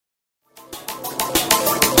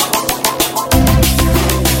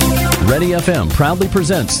ReadyFM proudly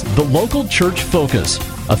presents The Local Church Focus,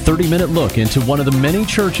 a 30-minute look into one of the many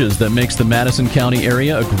churches that makes the Madison County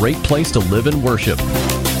area a great place to live and worship.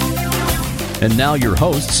 And now your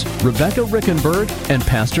hosts, Rebecca Rickenberg and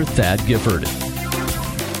Pastor Thad Gifford.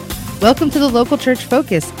 Welcome to The Local Church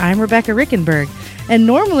Focus. I'm Rebecca Rickenberg, and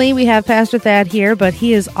normally we have Pastor Thad here, but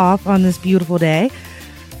he is off on this beautiful day.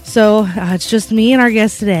 So it's just me and our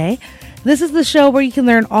guest today. This is the show where you can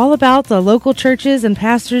learn all about the local churches and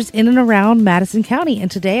pastors in and around Madison County.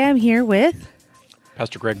 And today I'm here with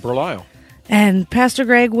Pastor Greg Berlisle. And Pastor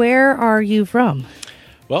Greg, where are you from?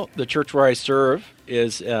 Well, the church where I serve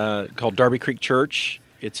is called Darby Creek Church.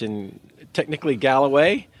 It's in technically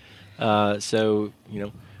Galloway, so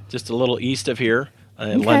just a little east of here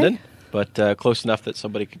in London, but close enough that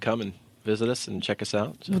somebody could come and visit us and check us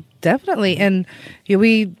out. So. Well, definitely. And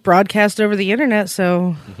we broadcast over the internet,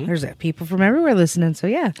 so there's people from everywhere listening. So,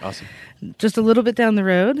 yeah. Awesome. Just a little bit down the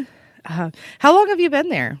road. How long have you been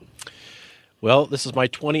there? Well, this is my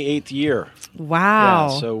 28th year. Wow.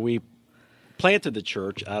 Yeah, so we planted the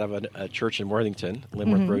church out of a church in Worthington,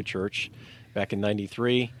 Limerick Road Church, back in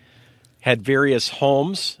 93. Had various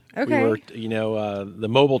homes. Okay. We were, the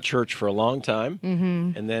mobile church for a long time,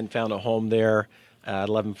 and then found a home there at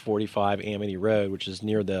 1145 Amity Road, which is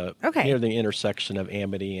near the intersection of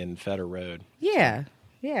Amity and Fetter Road. Yeah.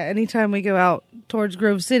 Yeah. Anytime we go out towards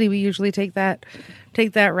Grove City, we usually take that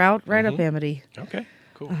route right up Amity. Okay,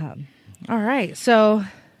 cool. All right. So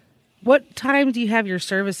what time do you have your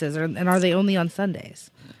services, and are they only on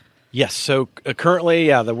Sundays? Yes. So currently,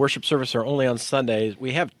 the worship service are only on Sundays.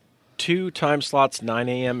 We have two time slots, 9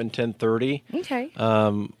 a.m. and 10:30.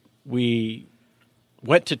 Okay. We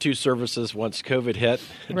went to two services once COVID hit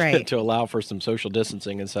to allow for some social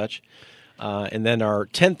distancing and such. And then our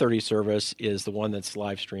 10:30 service is the one that's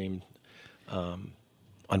live streamed on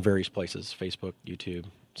various places, Facebook, YouTube.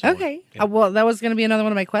 So okay. Yeah. Well, that was going to be another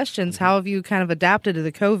one of my questions. How have you kind of adapted to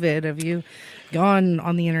the COVID? Have you gone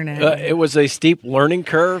on the internet? It was a steep learning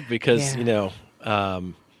curve because,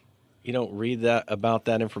 you don't read about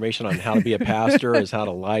that information on how to be a pastor is how to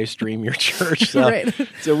live stream your church. So,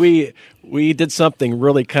 so we did something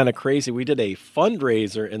really kind of crazy. We did a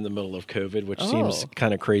fundraiser in the middle of COVID, which seems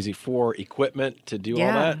kind of crazy, for equipment to do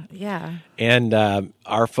all that. Yeah. And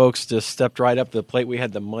our folks just stepped right up to the plate. We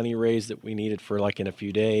had the money raised that we needed for in a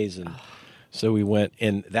few days. And so we went,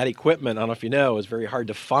 and that equipment, I don't know if you know, was very hard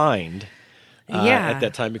to find at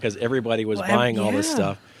that time because everybody was buying all this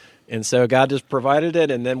stuff. And so God just provided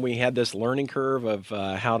it, and then we had this learning curve of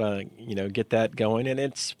how to, get that going, and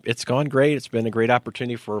it's gone great. It's been a great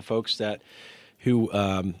opportunity for folks who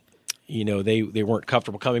they weren't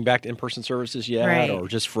comfortable coming back to in-person services yet, or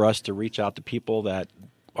just for us to reach out to people that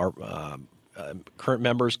our current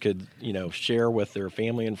members could, share with their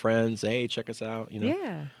family and friends. Hey, check us out.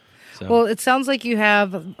 Yeah. So. Well, it sounds like you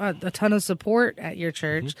have a ton of support at your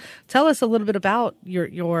church. Tell us a little bit about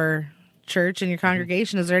your church and your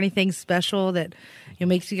congregation. Is there anything special that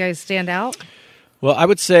makes you guys stand out? Well, I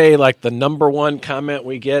would say the number one comment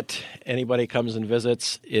we get, anybody comes and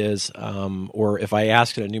visits, is, or if I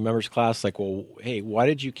ask in a new members class, well, hey, why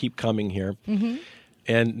did you keep coming here?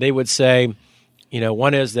 And they would say,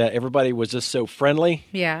 one is that everybody was just so friendly,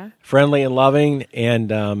 friendly and loving, and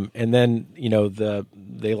then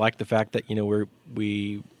they like the fact that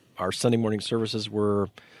our Sunday morning services were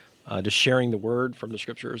just sharing the word from the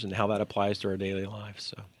scriptures and how that applies to our daily lives.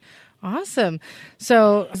 So awesome.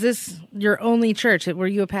 So is this your only church? Were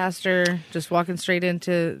you a pastor just walking straight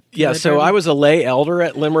into? Yeah. So I was a lay elder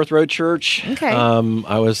at Limerick Road Church. Okay.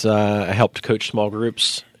 I helped coach small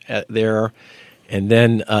groups there, and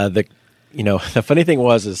then the funny thing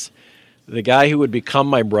is the guy who would become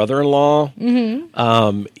my brother-in-law,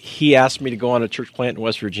 he asked me to go on a church plant in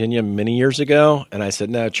West Virginia many years ago, and I said,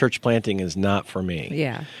 no, church planting is not for me.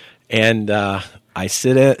 Yeah. And I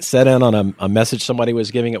sat in on a message somebody was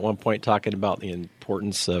giving at one point talking about the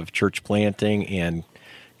importance of church planting, and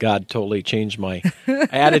God totally changed my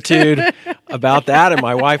attitude about that. And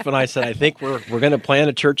my wife and I said, I think we're going to plant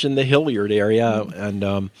a church in the Hilliard area,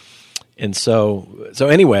 and so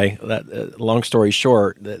anyway, long story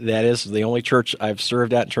short, that is the only church I've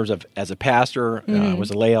served at in terms of as a pastor. I was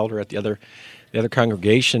a lay elder at the other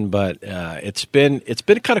congregation, but it's been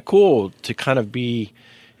kind of cool to kind of be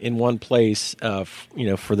in one place,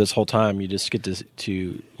 for this whole time. You just get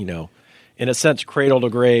to in a sense, cradle to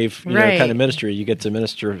grave, kind of ministry. You get to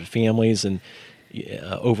minister to families and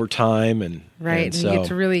over time, and you get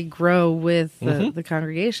to really grow with the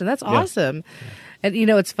congregation. That's awesome. Yeah. And,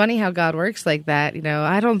 it's funny how God works like that.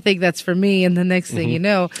 I don't think that's for me. And the next thing you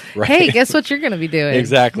know, hey, guess what you're going to be doing?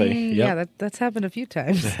 Exactly. Yeah, that's happened a few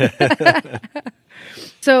times.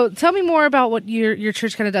 So tell me more about what your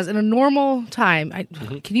church kind of does in a normal time.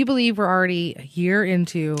 Can you believe we're already a year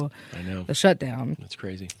into the shutdown? That's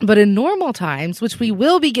crazy. But in normal times, which we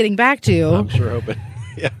will be getting back to, I'm sure hoping.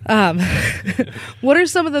 Yeah. What are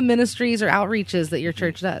some of the ministries or outreaches that your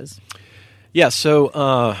church does? Yeah.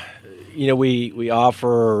 So, we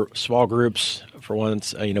offer small groups for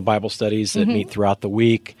once, Bible studies that meet throughout the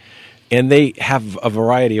week. And they have a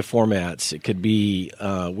variety of formats. It could be,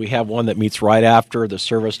 we have one that meets right after the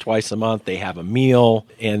service twice a month. They have a meal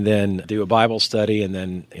and then do a Bible study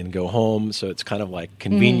and go home. So it's kind of like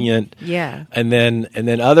convenient. Yeah. And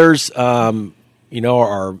then others,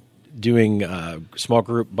 are doing small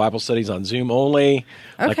group Bible studies on Zoom only.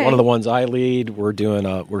 Okay. Like one of the ones I lead,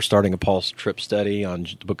 we're starting a Paul's trip study on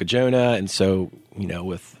the Book of Jonah. And so,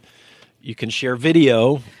 you can share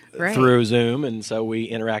video through Zoom, and so we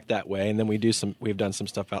interact that way. And then we've done some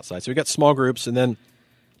stuff outside. So we've got small groups, and then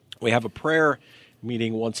we have a prayer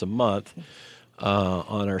meeting once a month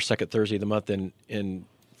on our second Thursday of the month, and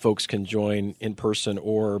folks can join in person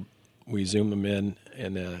or we Zoom them in,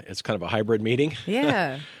 and it's kind of a hybrid meeting.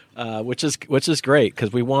 Yeah. Which is great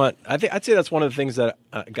because I'd say that's one of the things that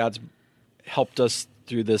God's helped us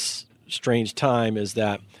through this strange time is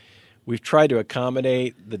that we've tried to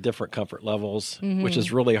accommodate the different comfort levels, which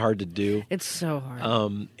is really hard to do. It's so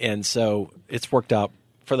hard. And so it's worked out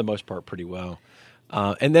for the most part pretty well.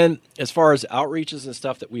 And then as far as outreaches and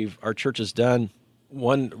stuff that our church has done,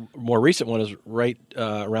 one more recent one is right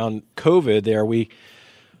around COVID there.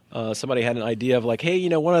 Somebody had an idea of like, hey,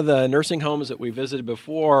 one of the nursing homes that we visited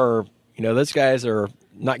before, those guys are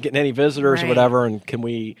not getting any visitors or whatever, and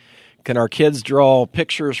can our kids draw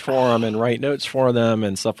pictures for them and write notes for them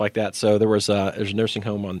and stuff like that? So there's a nursing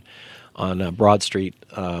home on Broad Street,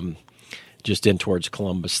 just in towards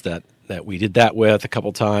Columbus that we did that with a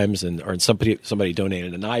couple times, or somebody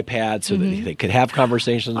donated an iPad so that they could have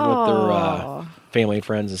conversations with their family and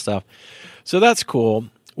friends and stuff. So that's cool.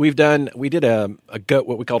 We did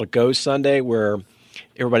what we called a Go Sunday where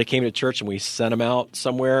everybody came to church and we sent them out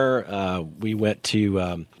somewhere. We went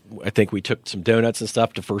to, I think we took some donuts and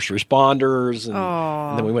stuff to first responders,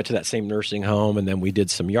 and then we went to that same nursing home, and then we did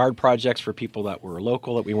some yard projects for people that were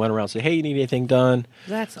local that we went around and said, hey, you need anything done?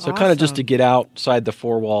 That's awesome. So kind of just to get outside the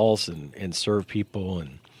four walls and serve people.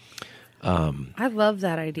 And I love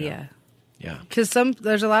that idea. Yeah. Because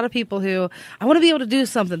there's a lot of people who, I want to be able to do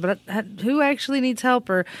something, but who actually needs help,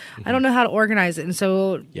 or I don't know how to organize it. And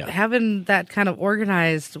so having that kind of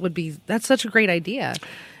organized that's such a great idea.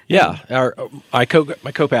 Yeah. My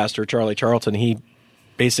co-pastor, Charlie Charlton, he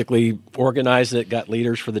basically organized it, got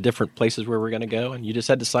leaders for the different places where we're going to go, and you just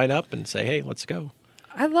had to sign up and say, hey, let's go.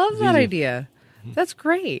 I love that idea. That's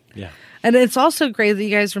great. Yeah. And it's also great that you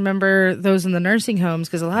guys remember those in the nursing homes,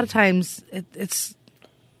 because a lot of times it's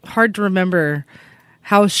hard to remember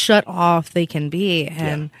how shut off they can be.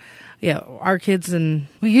 And our kids, and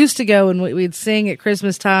we used to go and we'd sing at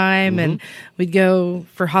Christmas time, and we'd go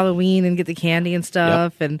for Halloween and get the candy and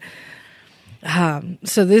stuff. And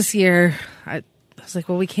so this year I was like,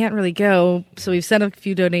 well, we can't really go. So we've sent a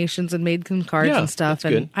few donations and made some cards and stuff.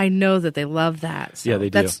 And good. I know that they they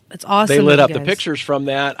do. It's awesome. They lit up the pictures from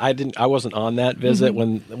that. I wasn't on that visit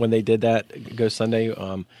when they did that Go Sunday.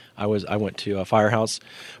 I went to a firehouse,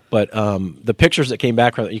 but the pictures that came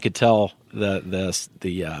back from it, you could tell the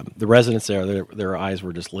residents there, their eyes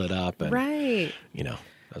were just lit up, and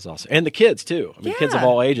that's awesome. And the kids too. I mean, kids of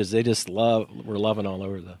all ages, they just we're loving all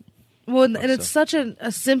over the. Well, and it's such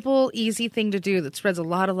a simple, easy thing to do that spreads a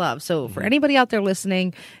lot of love. So for anybody out there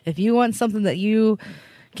listening, if you want something that you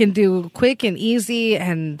can do quick and easy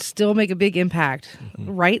and still make a big impact,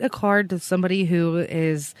 write a card to somebody who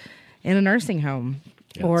is in a nursing home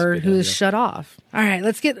or who is shut off. All right,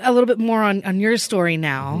 let's get a little bit more on your story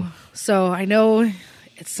now. So I know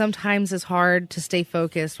it sometimes is hard to stay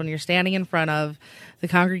focused when you're standing in front of the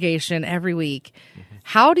congregation every week.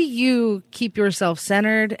 How do you keep yourself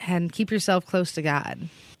centered and keep yourself close to God?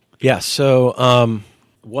 Yeah, so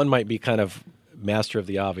one might be kind of master of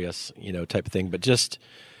the obvious, type of thing, but just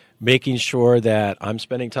making sure that I'm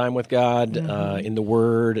spending time with God in the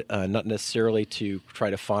Word, not necessarily to try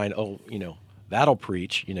to find, that'll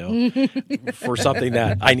preach, for something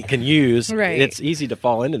that I can use. Right. It's easy to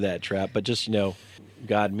fall into that trap, but just,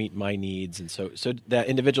 God meet my needs. And so that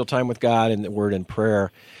individual time with God and the Word and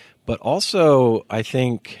prayer. But also, I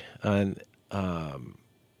think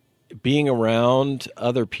being around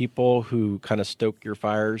other people who kind of stoke your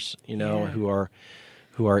fires, who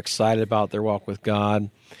are excited about their walk with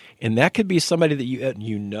God, and that could be somebody that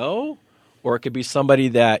you know, or it could be somebody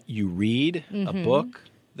that you read a book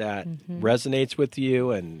that resonates with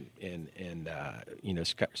you and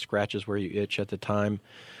scratches where you itch at the time.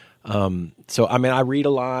 So I mean, I read a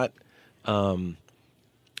lot. And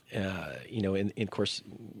of course,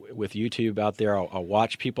 with YouTube out there, I'll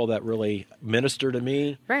watch people that really minister to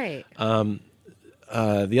me. Right.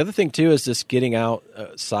 The other thing too is just getting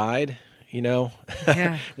outside.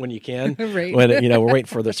 When you can. Right. When we're waiting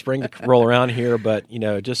for the spring to roll around here, but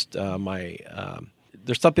there's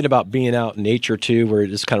something about being out in nature too, where it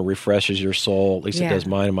just kind of refreshes your soul. At least it does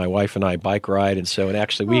mine. And my wife and I bike ride, and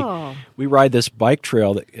actually we ride this bike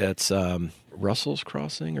trail that's Russell's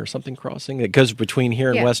Crossing or something crossing. It goes between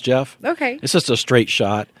here and West Jeff. Okay. It's just a straight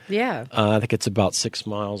shot. Yeah. I think it's about 6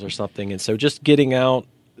 miles or something, and so just getting out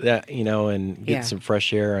that and getting some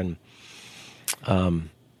fresh air and.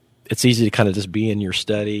 It's easy to kind of just be in your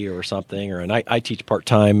study or something. And I teach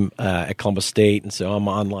part-time at Columbus State, and so I'm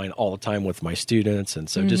online all the time with my students. And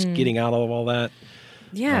so just getting out of all that.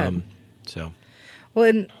 Yeah. Well,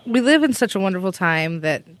 and we live in such a wonderful time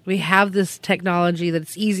that we have this technology that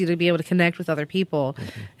it's easy to be able to connect with other people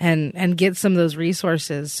and get some of those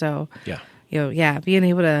resources. So, being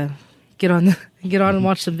able to get on and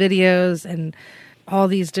watch some videos and all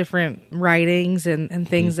these different writings and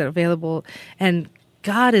things that are available. And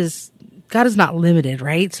God is not limited,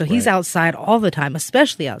 right? So he's outside all the time,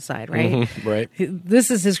 especially outside, right? Mm-hmm. Right. This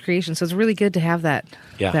is his creation, so it's really good to have that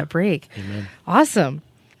break. Amen. Awesome.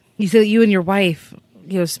 You said that you and your wife,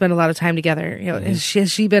 spend a lot of time together. Has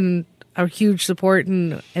she been a huge support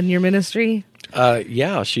in your ministry?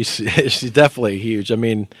 She's definitely huge. I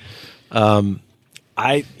mean, I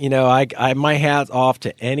my hat's off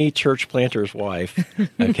to any church planter's wife.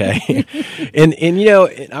 Okay, and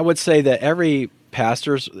I would say that every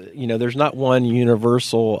pastor's, there's not one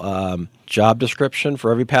universal job description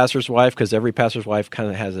for every pastor's wife, because every pastor's wife kind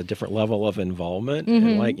of has a different level of involvement.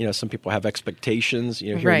 And some people have expectations,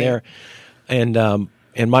 here and there. And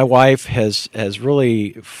my wife has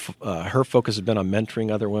really, her focus has been on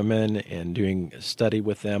mentoring other women and doing study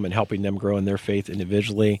with them and helping them grow in their faith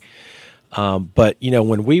individually. But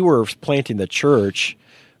when we were planting the church,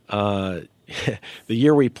 the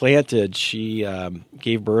year we planted, she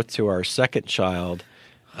gave birth to our second child.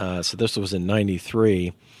 So this was in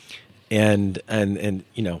 '93, and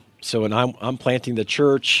so when I'm planting the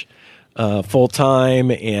church full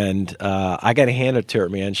time, and I got to hand it to her,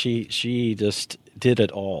 man. She just did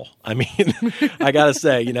it all. I mean, I got to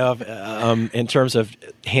say, in terms of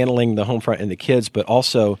handling the home front and the kids, but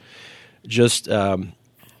also just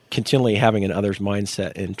continually having an other's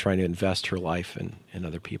mindset and trying to invest her life in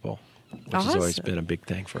other people. Which has always been a big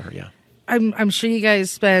thing for her, yeah. I'm sure you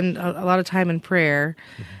guys spend a lot of time in prayer.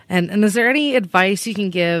 And is there any advice you can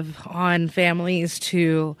give on families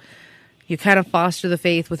to kind of foster the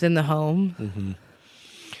faith within the home?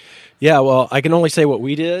 Yeah, well, I can only say what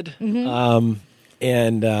we did. All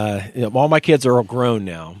my kids are all grown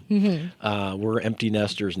now. We're empty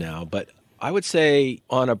nesters now. But I would say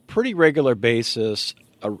on a pretty regular basis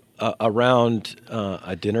around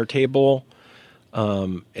a dinner table,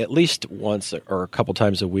 at least once or a couple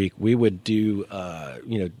times a week, we would do,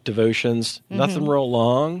 devotions, nothing real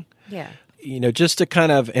long. Yeah. Just to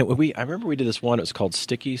kind of, I remember we did this one, it was called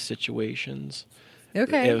Sticky Situations.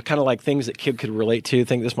 Okay. It was kind of like things that kid could relate to.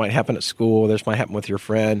 Think this might happen at school, this might happen with your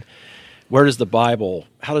friend. Where does the Bible,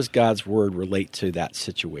 how does God's Word relate to that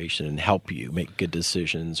situation and help you make good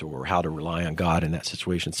decisions, or how to rely on God in that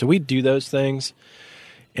situation? So we do those things.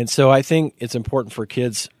 And so I think it's important for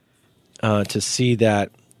kids to see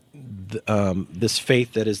that this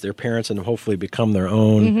faith that is their parents and hopefully become their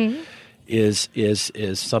own is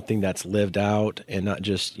something that's lived out, and not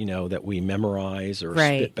just that we memorize or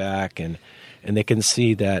spit back, and they can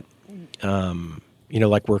see that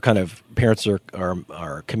like we're kind of parents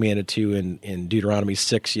are commanded to in Deuteronomy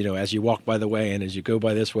 6. As you walk by the way and as you go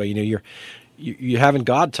by this way, you're having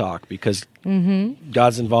God talk, because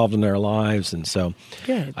God's involved in their lives. And so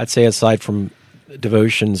I'd say, aside from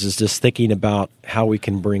devotions, is just thinking about how we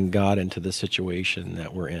can bring God into the situation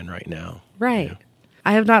that we're in right now. Right.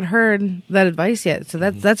 I have not heard that advice yet, so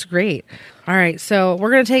that's great. All right, so we're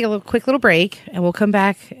going to take a quick little break, and we'll come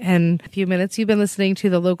back in a few minutes. You've been listening to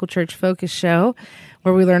the Local Church Focus Show,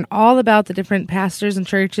 where we learn all about the different pastors and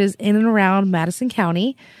churches in and around Madison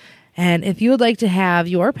County. And if you would like to have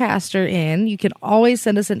your pastor in, you can always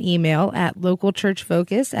send us an email at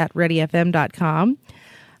localchurchfocus@readyfm.com.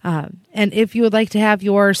 And if you would like to have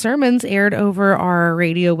your sermons aired over our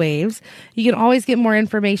radio waves, you can always get more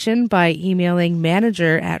information by emailing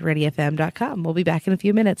manager@readyfm.com. We'll be back in a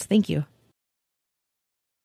few minutes. Thank you.